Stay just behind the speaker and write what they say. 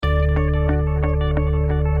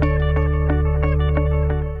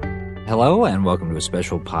Hello, and welcome to a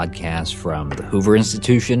special podcast from the Hoover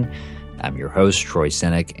Institution. I'm your host, Troy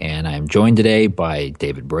Senek, and I'm joined today by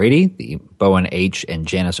David Brady, the Bowen H. and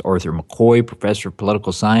Janice Arthur McCoy Professor of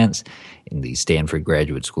Political Science in the Stanford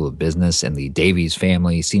Graduate School of Business and the Davies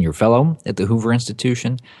Family Senior Fellow at the Hoover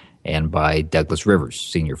Institution, and by Douglas Rivers,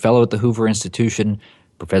 Senior Fellow at the Hoover Institution,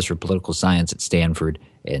 Professor of Political Science at Stanford,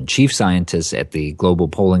 and Chief Scientist at the global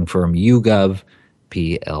polling firm YouGov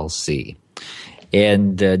PLC.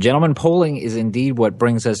 And gentlemen, polling is indeed what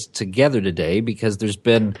brings us together today, because there's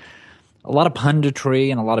been a lot of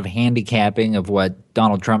punditry and a lot of handicapping of what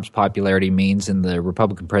Donald Trump's popularity means in the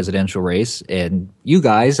Republican presidential race. And you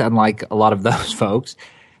guys, unlike a lot of those folks,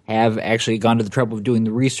 have actually gone to the trouble of doing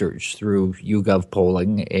the research through YouGov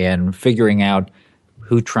polling and figuring out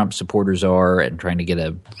who Trump supporters are and trying to get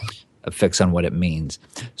a fix on what it means.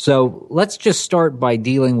 So let's just start by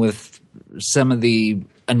dealing with some of the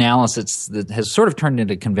analysis that has sort of turned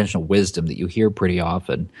into conventional wisdom that you hear pretty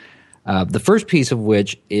often. The first piece of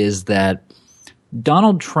which is that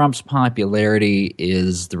Donald Trump's popularity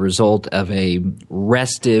is the result of a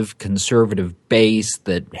restive conservative base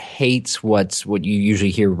that hates what you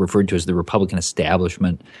usually hear referred to as the Republican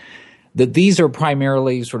establishment. That these are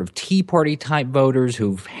primarily sort of Tea Party type voters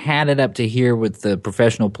who've had it up to here with the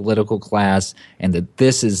professional political class, and that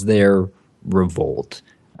this is their revolt.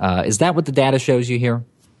 Is that what the data shows you here?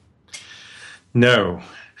 No.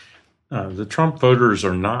 The Trump voters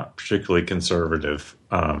are not particularly conservative.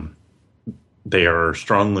 They are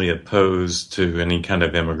strongly opposed to any kind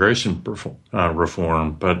of immigration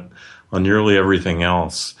reform, but on nearly everything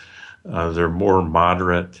else, they're more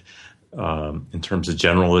moderate in terms of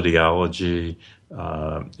general ideology,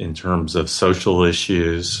 in terms of social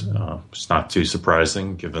issues. It's not too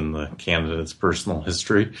surprising given the candidate's personal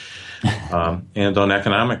history. And on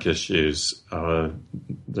economic issues,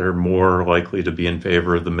 they're more likely to be in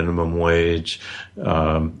favor of the minimum wage.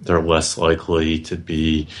 They're less likely to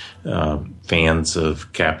be fans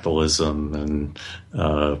of capitalism and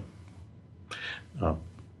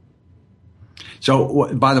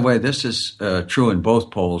So, by the way, this is true in both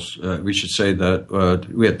polls. We should say that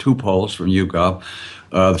we had two polls from YouGov.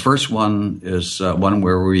 The first one is one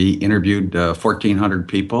where we interviewed 1,400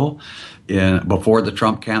 people before the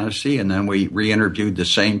Trump candidacy, and then we re-interviewed the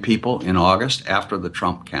same people in August after the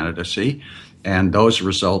Trump candidacy. And those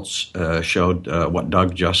results showed what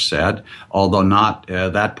Doug just said, although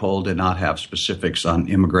that poll did not have specifics on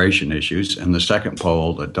immigration issues. And the second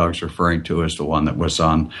poll that Doug's referring to is the one that was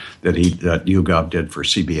that YouGov did for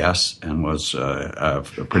CBS and was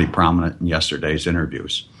pretty prominent in yesterday's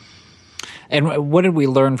interviews. And what did we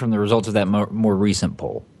learn from the results of that more recent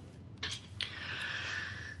poll?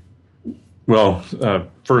 Well,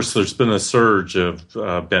 first, there's been a surge of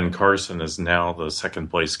Ben Carson is now the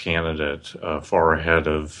second-place candidate, far ahead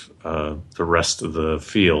of the rest of the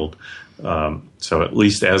field. So at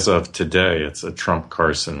least as of today, it's a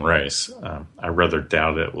Trump-Carson race. I rather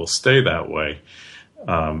doubt it will stay that way.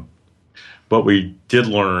 What we did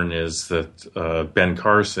learn is that Ben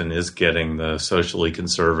Carson is getting the socially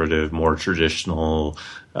conservative, more traditional,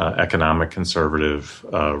 economic conservative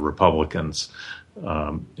Republicans.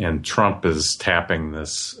 And Trump is tapping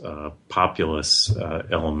this populist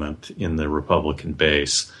element in the Republican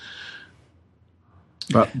base.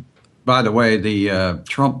 But by the way, the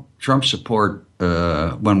Trump support,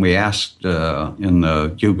 when we asked in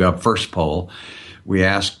the YouGov first poll, we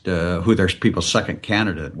asked who their people's second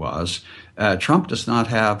candidate was. Trump does not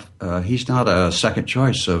have, he's not a second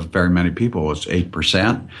choice of very many people. It's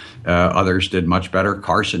 8%. Others did much better.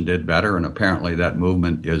 Carson did better, and apparently that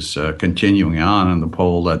movement is continuing on in the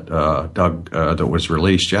poll that that was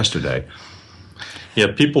released yesterday.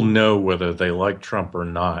 Yeah, people know whether they like Trump or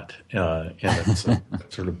not, and it's a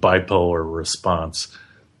sort of bipolar response.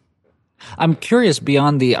 I'm curious,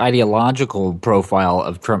 beyond the ideological profile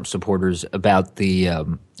of Trump supporters, about the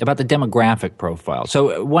demographic profile.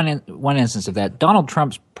 So one instance of that, Donald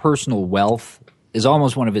Trump's personal wealth is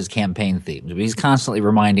almost one of his campaign themes. He's constantly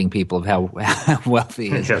reminding people of how wealthy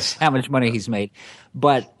he is, yes, how much money he's made.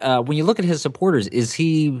 But when you look at his supporters, is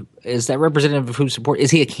that representative of who support?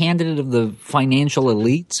 Is he a candidate of the financial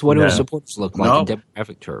elites? What do his supporters look like in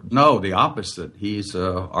demographic terms? No, the opposite. He's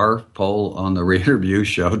our poll on the re-interview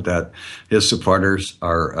showed that his supporters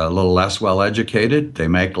are a little less well educated. They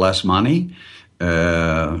make less money,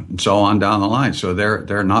 and so on down the line. So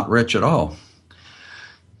they're not rich at all.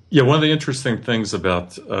 Yeah, one of the interesting things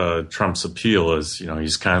about Trump's appeal is,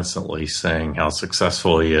 he's constantly saying how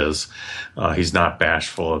successful he is. He's not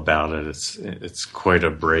bashful about it. It's quite a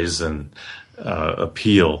brazen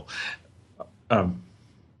appeal.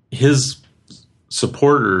 His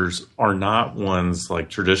supporters are not ones like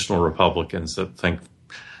traditional Republicans that think,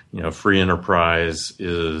 free enterprise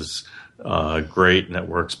is great and it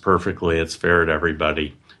works perfectly. It's fair to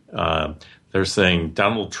everybody. They're saying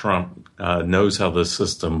Donald Trump knows how this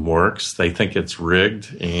system works. They think it's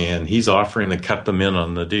rigged, and he's offering to cut them in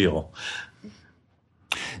on the deal.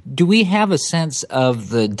 Do we have a sense of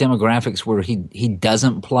the demographics where he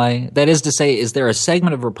doesn't play? That is to say, is there a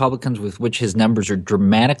segment of Republicans with which his numbers are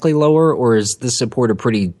dramatically lower, or is this support a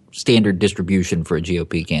pretty standard distribution for a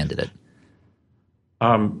GOP candidate?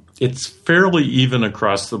 It's fairly even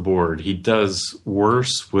across the board. He does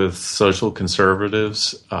worse with social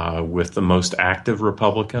conservatives, with the most active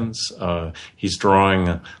Republicans. He's drawing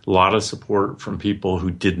a lot of support from people who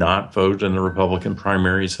did not vote in the Republican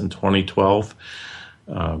primaries in 2012.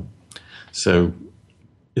 So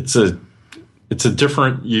it's a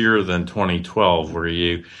different year than 2012, where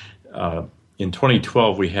in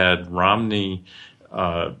 2012 we had Romney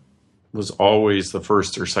was always the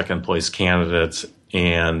first or second place candidates,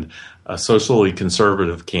 and a socially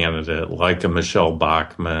conservative candidate like a Michelle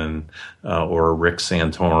Bachmann or Rick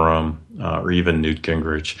Santorum or even Newt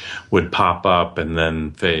Gingrich would pop up and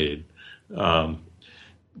then fade.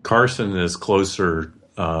 Carson is closer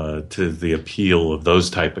to the appeal of those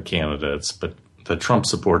type of candidates, but the Trump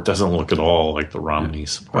support doesn't look at all like the Romney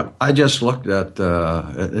support. Well, I just looked at,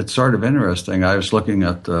 it's sort of interesting. I was looking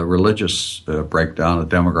at the religious breakdown of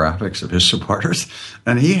demographics of his supporters,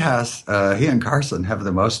 and he and Carson have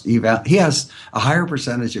the most, he has a higher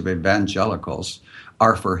percentage of evangelicals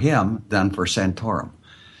are for him than for Santorum.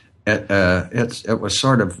 It was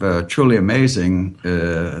sort of truly amazing,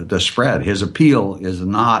 the spread. His appeal is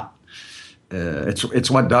not,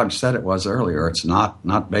 it's what Doug said it was earlier. It's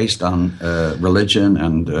not based on religion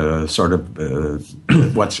and sort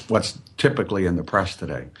of what's typically in the press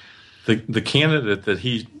today. The candidate that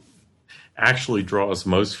he actually draws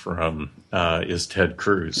most from is Ted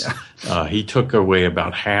Cruz. Yeah. He took away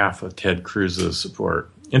about half of Ted Cruz's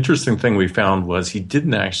support. Interesting thing we found was he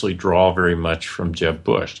didn't actually draw very much from Jeb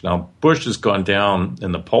Bush. Now, Bush has gone down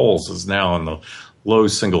in the polls, is now in the low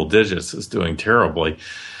single digits, is doing terribly.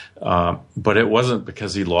 But it wasn't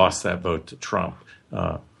because he lost that vote to Trump.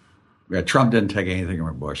 Trump didn't take anything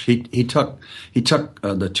from Bush. He took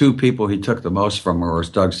the two people he took the most from were, as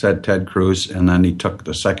Doug said, Ted Cruz, and then he took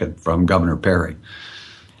the second from Governor Perry,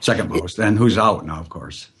 second most, and who's out now, of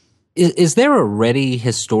course. Is there a ready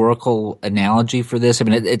historical analogy for this? I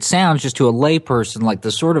mean, it sounds just to a layperson like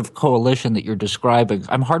the sort of coalition that you're describing.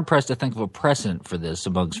 I'm hard-pressed to think of a precedent for this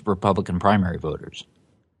amongst Republican primary voters.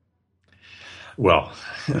 Well,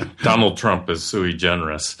 Donald Trump is sui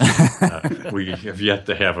generis. We have yet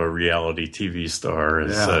to have a reality TV star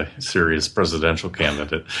as a serious presidential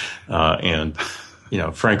candidate. And,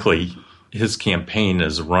 frankly, his campaign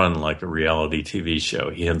is run like a reality TV show.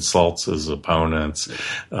 He insults his opponents.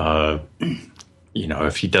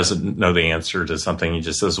 If he doesn't know the answer to something, he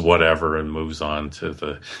just says whatever and moves on to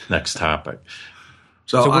the next topic.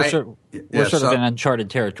 So we're sort of in uncharted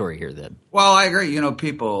territory here then. Well, I agree.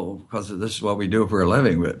 People, because this is what we do for a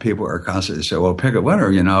living, but people are constantly saying, well, pick a winner,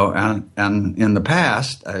 and in the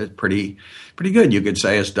past, pretty good. You could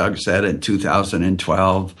say, as Doug said, in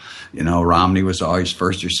 2012, Romney was always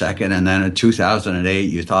first or second. And then in 2008,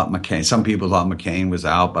 you thought some people thought McCain was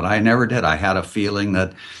out, but I never did. I had a feeling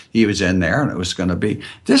that he was in there and it was going to be.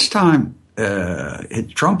 This time,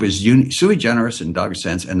 Trump is sui generis in Doug's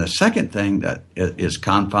sense. And the second thing that is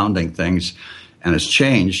confounding things and has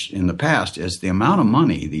changed in the past is the amount of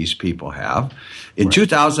money these people have. In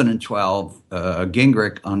 2012,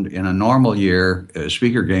 Gingrich, in a normal year,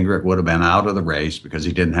 Speaker Gingrich would have been out of the race because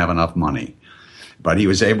he didn't have enough money. But he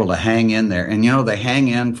was able to hang in there. And, they hang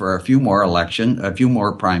in for a few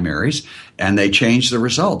more primaries, and they change the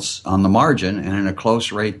results on the margin. And in a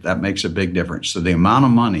close rate, that makes a big difference. So the amount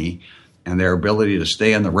of money and their ability to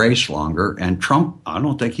stay in the race longer. And Trump, I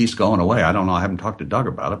don't think he's going away. I don't know. I haven't talked to Doug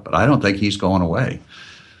about it, but I don't think he's going away.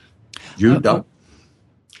 You, Doug?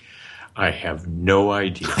 I have no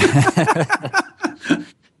idea.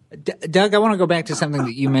 Doug, I want to go back to something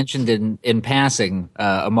that you mentioned in passing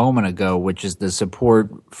a moment ago, which is the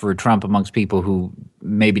support for Trump amongst people who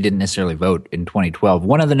maybe didn't necessarily vote in 2012.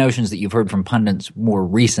 One of the notions that you've heard from pundits more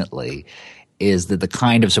recently is that the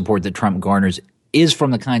kind of support that Trump garners is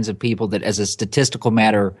from the kinds of people that, as a statistical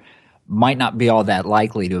matter, might not be all that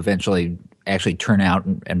likely to eventually actually turn out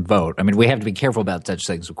and vote. I mean, we have to be careful about such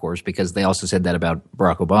things, of course, because they also said that about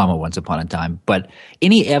Barack Obama once upon a time. But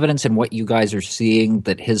any evidence in what you guys are seeing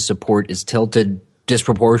that his support is tilted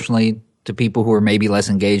disproportionately to people who are maybe less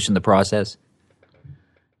engaged in the process?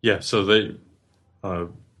 Yeah, so the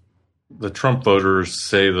Trump voters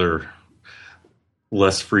say they're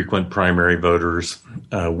less frequent primary voters.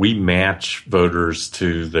 We match voters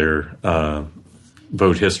to their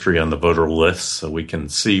vote history on the voter list, so we can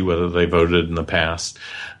see whether they voted in the past.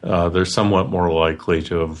 They're somewhat more likely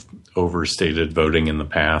to have overstated voting in the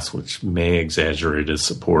past, which may exaggerate his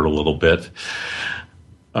support a little bit.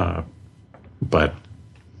 But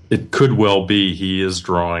it could well be he is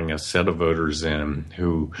drawing a set of voters in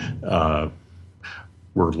who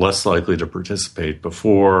were less likely to participate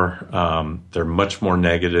before. They're much more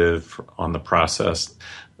negative on the process,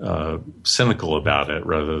 cynical about it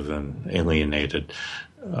rather than alienated.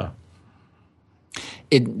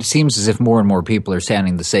 It seems as if more and more people are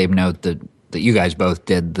sounding the same note that you guys both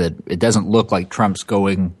did, that it doesn't look like Trump's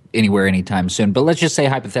going anywhere anytime soon. But let's just say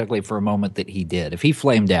hypothetically for a moment that he did. If he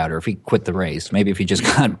flamed out or if he quit the race, maybe if he just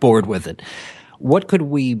got bored with it, what could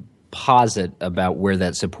we posit about where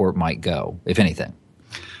that support might go, if anything?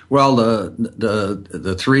 Well,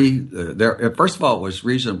 the three there. First of all, it was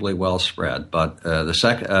reasonably well spread, but the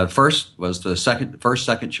second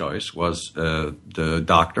choice was the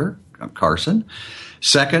doctor Carson.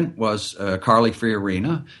 Second was Carly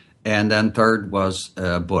Fiorina, and then third was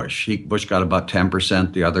Bush. Bush got about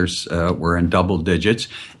 10%. The others were in double digits,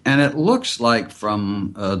 and it looks like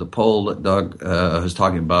from the poll that Doug was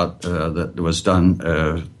talking about that was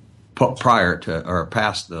done. Prior to or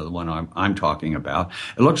past the one I'm talking about,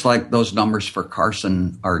 it looks like those numbers for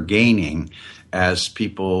Carson are gaining as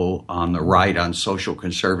people on the right on social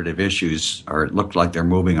conservative issues it looked like they're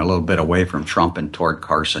moving a little bit away from Trump and toward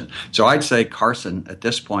Carson. So I'd say Carson at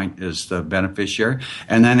this point is the beneficiary.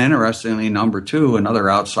 And then interestingly, number two, another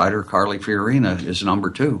outsider, Carly Fiorina, is number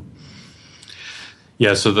two.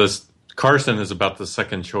 Yeah, so Carson is about the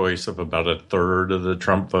second choice of about a third of the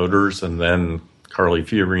Trump voters, and then Carly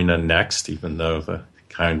Fiorina next, even though the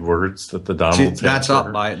kind words that the Donalds that's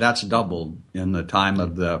doubled in the time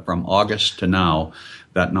of from August to now.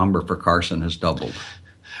 That number for Carson has doubled,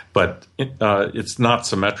 but it's not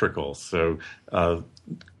symmetrical. So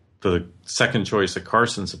the second choice of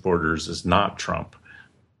Carson supporters is not Trump.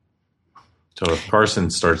 So if Carson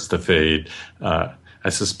starts to fade, I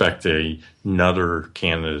suspect another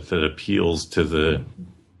candidate that appeals to the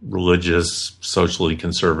religious, socially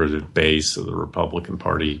conservative base of the Republican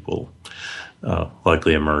Party will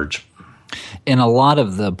likely emerge. In a lot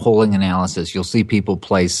of the polling analysis, you'll see people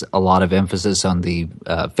place a lot of emphasis on the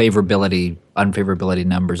favorability, unfavorability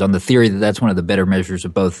numbers, on the theory that that's one of the better measures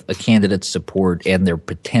of both a candidate's support and their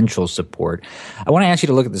potential support. I want to ask you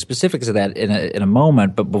to look at the specifics of that in a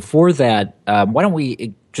moment, but before that, why don't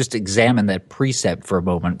we just examine that precept for a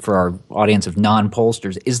moment for our audience of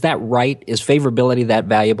non-pollsters. Is that right? Is favorability that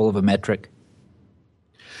valuable of a metric?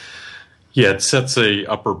 Yeah, it sets a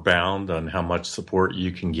upper bound on how much support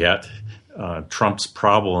you can get. Trump's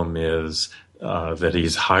problem is that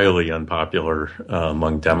he's highly unpopular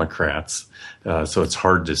among Democrats, so it's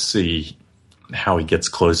hard to see how he gets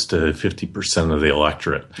close to 50% of the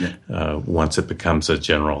electorate once it becomes a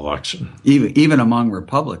general election. Even among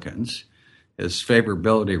Republicans, his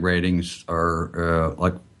favorability ratings are,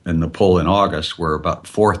 like in the poll in August, were about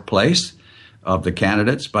fourth place of the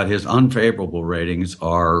candidates, but his unfavorable ratings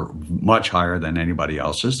are much higher than anybody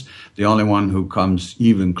else's. The only one who comes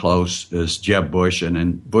even close is Jeb Bush, and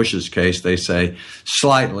in Bush's case, they say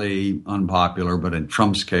slightly unpopular, but in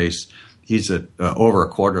Trump's case, he's at over a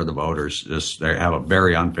quarter of the voters. They have a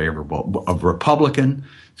very unfavorable of Republican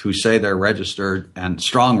who say they're registered, and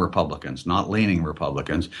strong Republicans, not leaning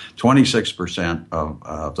Republicans. 26%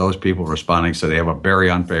 of those people responding say they have a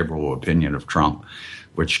very unfavorable opinion of Trump,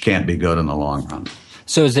 which can't be good in the long run.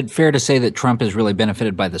 So is it fair to say that Trump has really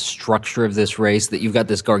benefited by the structure of this race, that you've got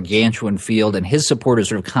this gargantuan field and his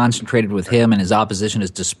supporters are concentrated with him and his opposition is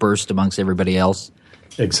dispersed amongst everybody else?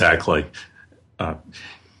 Exactly.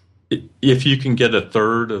 If you can get a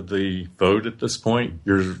third of the vote at this point,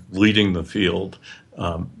 you're leading the field.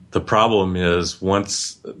 The problem is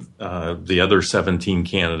once the other 17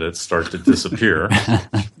 candidates start to disappear,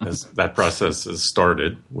 as that process has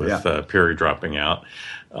started with Perry dropping out,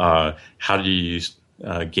 how do you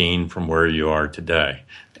gain from where you are today?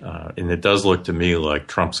 And it does look to me like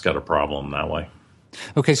Trump's got a problem that way.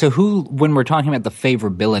 Okay, so when we're talking about the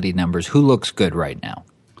favorability numbers, who looks good right now?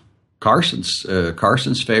 Carson's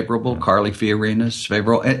favorable. Carly Fiorina's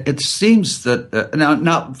favorable. It seems that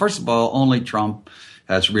now, first of all, only Trump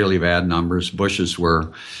has really bad numbers. Bush's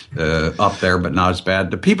were up there, but not as bad.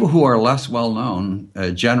 The people who are less well known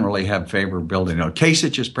generally have favorability.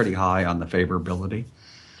 Kasich is pretty high on the favorability.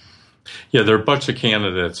 Yeah, there are a bunch of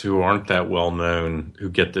candidates who aren't that well known who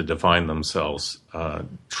get to define themselves.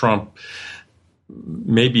 Trump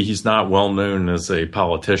maybe he's not well known as a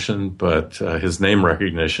politician, but his name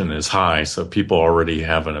recognition is high, so people already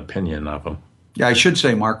have an opinion of him. Yeah, I should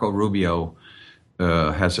say Marco Rubio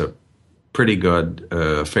has a pretty good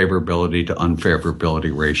favorability to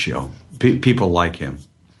unfavorability ratio. People like him.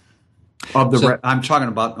 I'm talking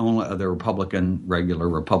about only the regular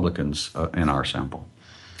Republicans in our sample.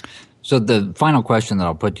 So the final question that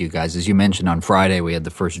I'll put to you guys is, you mentioned on Friday we had the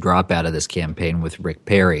first dropout of this campaign with Rick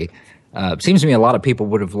Perry. Seems to me a lot of people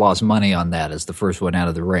would have lost money on that as the first one out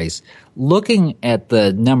of the race. Looking at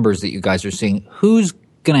the numbers that you guys are seeing, who's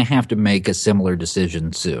going to have to make a similar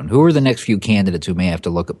decision soon? Who are the next few candidates who may have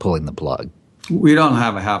to look at pulling the plug? We don't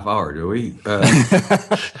have a half hour, do we?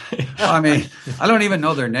 I mean, I don't even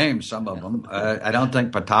know their names, some of them. I don't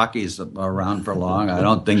think Pataki's around for long. I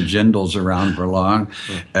don't think Jindal's around for long.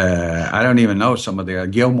 I don't even know some of the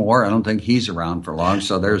Gilmore. I don't think he's around for long.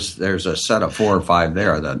 So there's a set of 4 or 5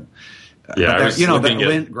 there that. Lindsey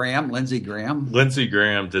Graham. Lindsey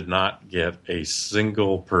Graham did not get a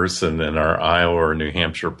single person in our Iowa or New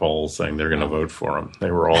Hampshire polls saying they're going to vote for him. They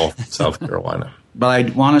were all South Carolina. But I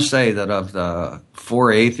want to say that of the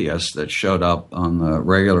 4 atheists that showed up on the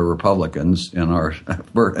regular Republicans in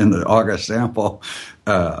the August sample,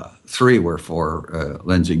 3 were for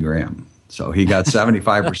Lindsey Graham. So he got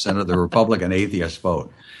 75% of the Republican atheist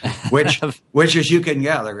vote, which, as you can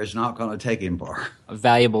gather, is not going to take him far. A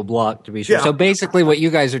valuable block, to be sure. Yeah. So basically what you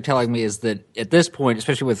guys are telling me is that at this point,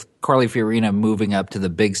 especially with Carly Fiorina moving up to the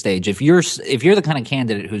big stage, if you're the kind of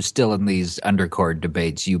candidate who's still in these undercard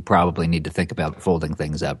debates, you probably need to think about folding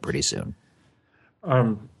things up pretty soon.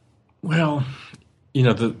 Well,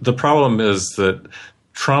 the problem is that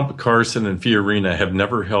Trump, Carson, and Fiorina have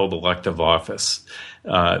never held elective office.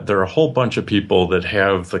 There are a whole bunch of people that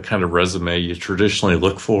have the kind of resume you traditionally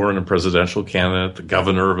look for in a presidential candidate, the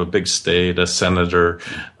governor of a big state, a senator,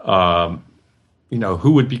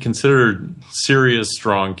 who would be considered serious,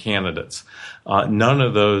 strong candidates. None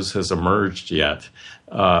of those has emerged yet.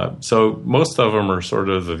 So most of them are sort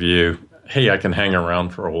of the view, hey, I can hang around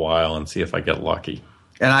for a while and see if I get lucky.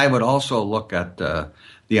 And I would also look at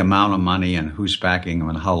the amount of money and who's backing them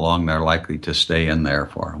and how long they're likely to stay in there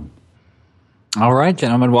for them. All right,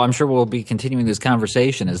 gentlemen. Well, I'm sure we'll be continuing this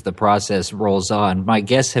conversation as the process rolls on. My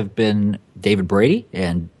guests have been David Brady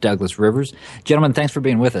and Douglas Rivers. Gentlemen, thanks for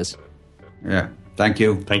being with us. Yeah, thank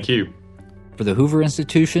you. Thank you. For the Hoover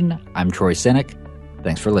Institution, I'm Troy Senek.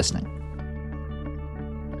 Thanks for listening.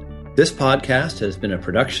 This podcast has been a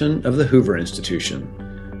production of the Hoover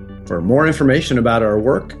Institution. For more information about our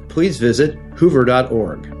work, please visit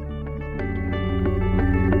hoover.org.